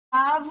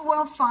Love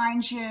will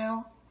find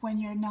you when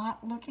you're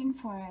not looking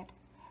for it.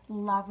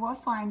 Love will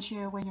find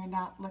you when you're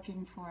not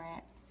looking for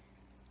it.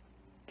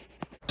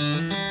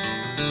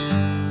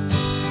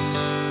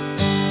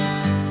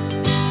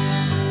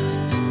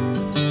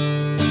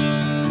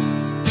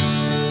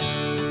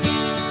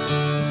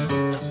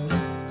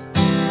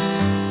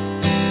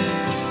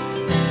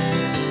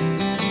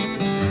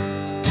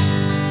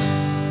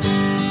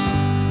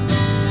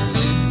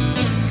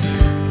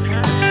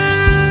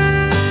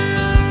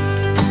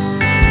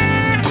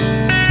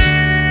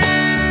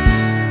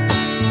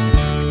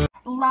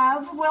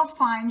 Love will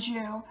find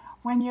you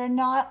when you're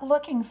not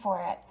looking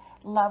for it.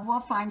 Love will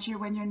find you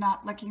when you're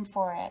not looking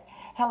for it.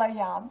 Hello,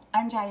 y'all.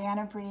 I'm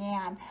Dianna,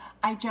 Brianne.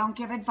 I don't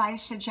give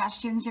advice,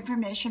 suggestions,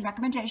 information,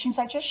 recommendations.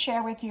 I just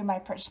share with you my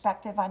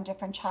perspective on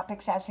different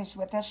topics, as is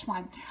with this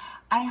one.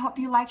 I hope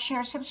you like,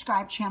 share,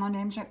 subscribe. Channel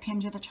names are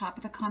pinned to the top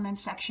of the comment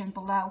section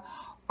below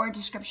or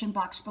description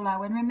box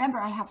below. And remember,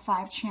 I have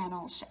 5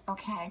 channels,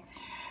 okay?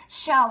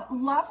 So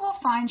love will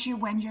find you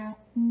when you're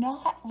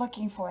not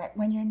looking for it,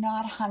 when you're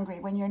not hungry,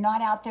 when you're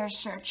not out there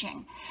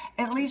searching.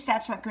 At least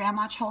that's what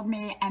Grandma told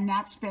me, and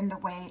that's been the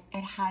way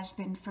it has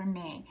been for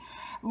me.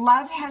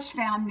 Love has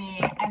found me,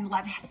 and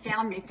love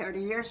found me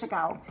 30 years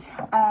ago.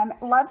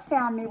 Love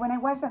found me when I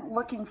wasn't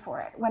looking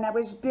for it, when I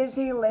was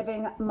busy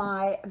living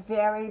my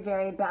very,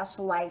 very best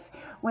life,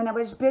 when I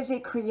was busy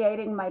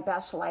creating my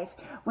best life,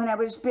 when I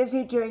was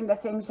busy doing the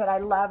things that I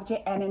loved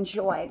and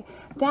enjoyed.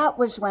 That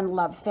was when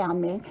love found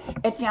me.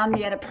 It found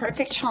me at a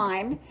perfect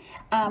time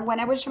when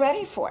I was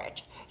ready for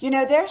it. You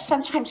know, there are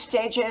sometimes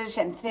stages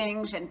and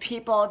things and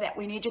people that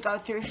we need to go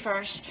through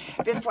first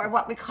before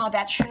what we call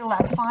that true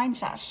love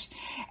finds us.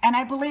 And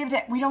I believe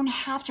that we don't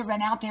have to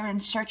run out there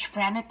and search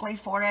frantically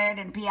for it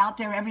and be out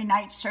there every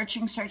night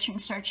searching,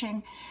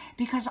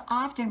 because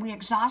often we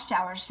exhaust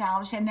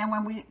ourselves, and then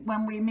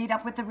when we meet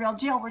up with the real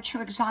deal, we're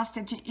too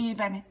exhausted to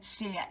even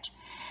see it.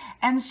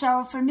 And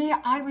so for me,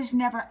 I was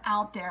never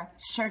out there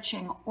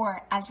searching,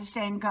 or as the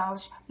saying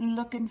goes,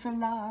 looking for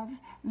love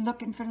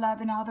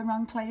in all the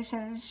wrong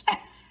places.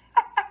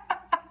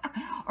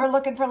 Or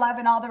looking for love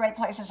in all the right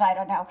places, I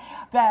don't know.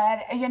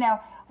 But, you know,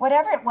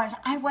 whatever it was,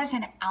 I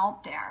wasn't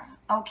out there,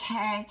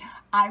 okay?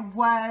 I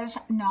was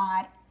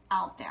not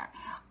out there.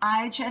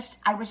 I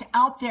was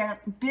out there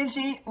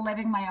busy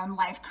living my own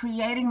life,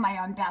 creating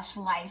my own best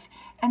life.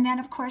 And then,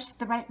 of course,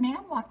 the right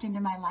man walked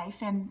into my life,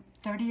 and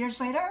 30 years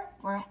later,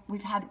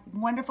 we've had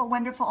wonderful,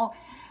 wonderful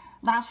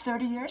last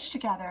 30 years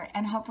together,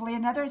 and hopefully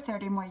another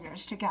 30 more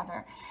years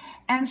together.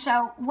 And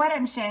so what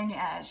I'm saying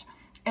is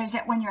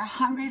that when you're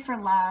hungry for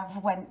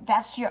love, when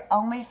that's your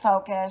only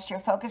focus, your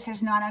focus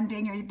is not on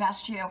being your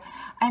best you.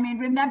 I mean,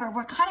 remember,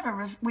 we're kind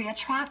of we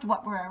attract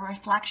what we're a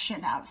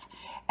reflection of.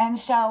 And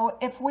so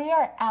if we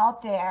are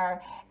out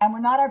there and we're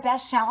not our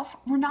best self,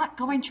 we're not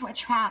going to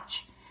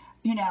attract,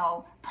 you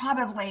know,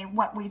 probably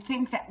what we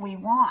think that we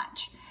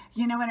want.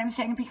 You know what I'm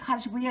saying?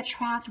 Because we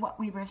attract what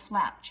we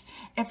reflect.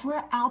 If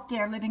we're out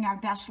there living our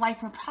best life,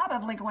 we're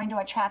probably going to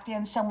attract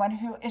in someone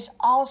who is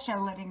also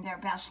living their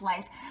best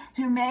life,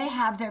 who may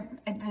have the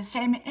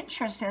same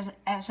interests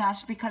as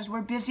us, because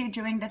we're busy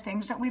doing the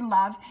things that we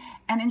love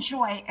and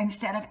enjoy,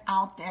 instead of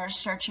out there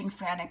searching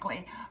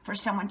frantically for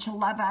someone to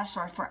love us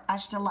or for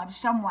us to love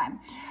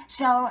someone.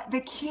 So the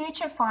key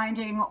to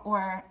finding,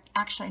 or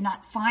actually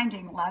not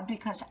finding love,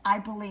 because I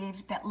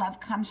believe that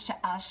love comes to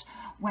us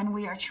when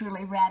we are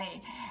truly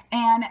ready.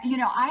 And, you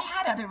know, I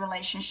had other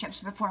relationships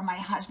before my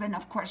husband.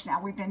 Of course,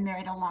 now we've been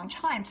married a long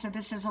time, so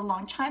this is a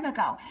long time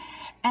ago.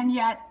 And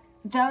yet,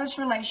 those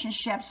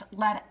relationships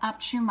led up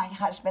to my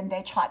husband.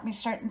 They taught me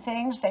certain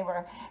things. They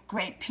were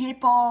great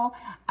people.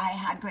 I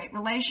had great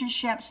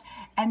relationships,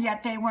 and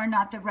yet they were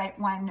not the right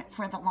one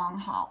for the long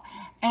haul.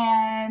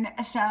 And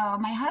so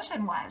my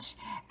husband was.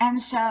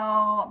 And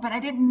so, but I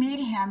didn't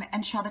meet him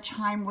until the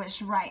time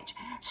was right.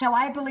 So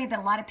I believe that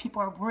a lot of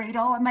people are worried,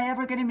 oh, am I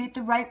ever going to meet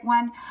the right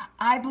one?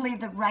 I believe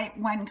the right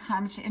one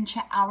comes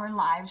into our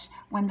lives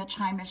when the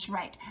time is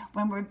right.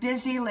 When we're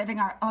busy living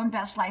our own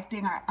best life,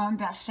 being our own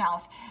best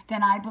self,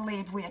 then I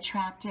believe we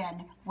attract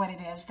in what it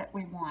is that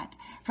we want.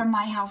 From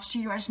my house to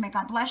yours, may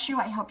God bless you.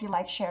 I hope you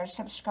like, share,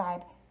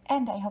 subscribe,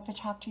 and I hope to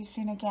talk to you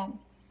soon again.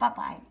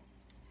 Bye-bye.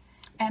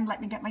 And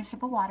let me get my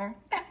sip of water.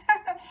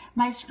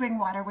 My spring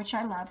water, which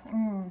I love.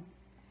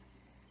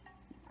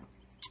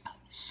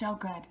 So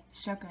good,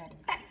 so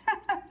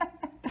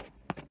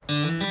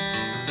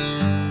good.